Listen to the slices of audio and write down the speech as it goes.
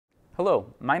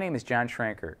Hello, my name is John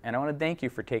Schranker, and I want to thank you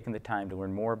for taking the time to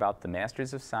learn more about the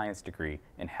Master's of Science degree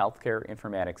in Healthcare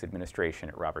Informatics Administration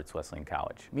at Roberts Wesleyan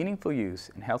College. Meaningful use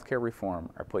and healthcare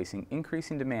reform are placing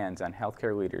increasing demands on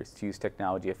healthcare leaders to use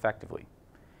technology effectively.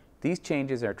 These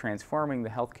changes are transforming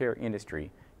the healthcare industry,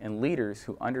 and leaders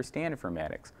who understand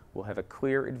informatics will have a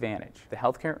clear advantage. The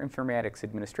Healthcare Informatics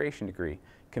Administration degree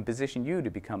can position you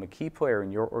to become a key player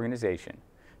in your organization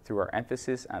through our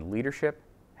emphasis on leadership,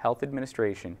 health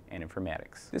administration, and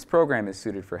informatics. This program is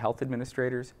suited for health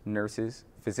administrators, nurses,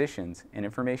 physicians, and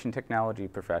information technology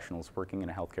professionals working in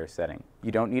a healthcare setting.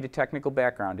 You don't need a technical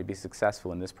background to be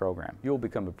successful in this program. You will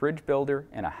become a bridge builder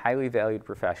and a highly valued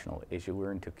professional as you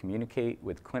learn to communicate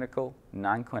with clinical,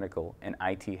 non-clinical, and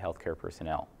IT healthcare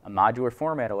personnel. A modular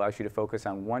format allows you to focus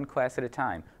on one class at a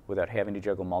time without having to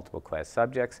juggle multiple class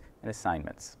subjects and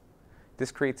assignments.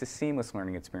 This creates a seamless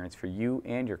learning experience for you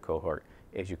and your cohort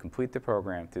as you complete the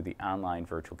program through the online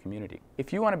virtual community.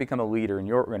 If you want to become a leader in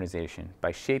your organization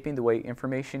by shaping the way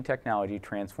information technology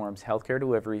transforms healthcare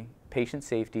delivery, patient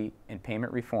safety, and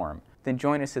payment reform, then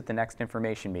join us at the next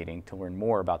information meeting to learn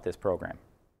more about this program.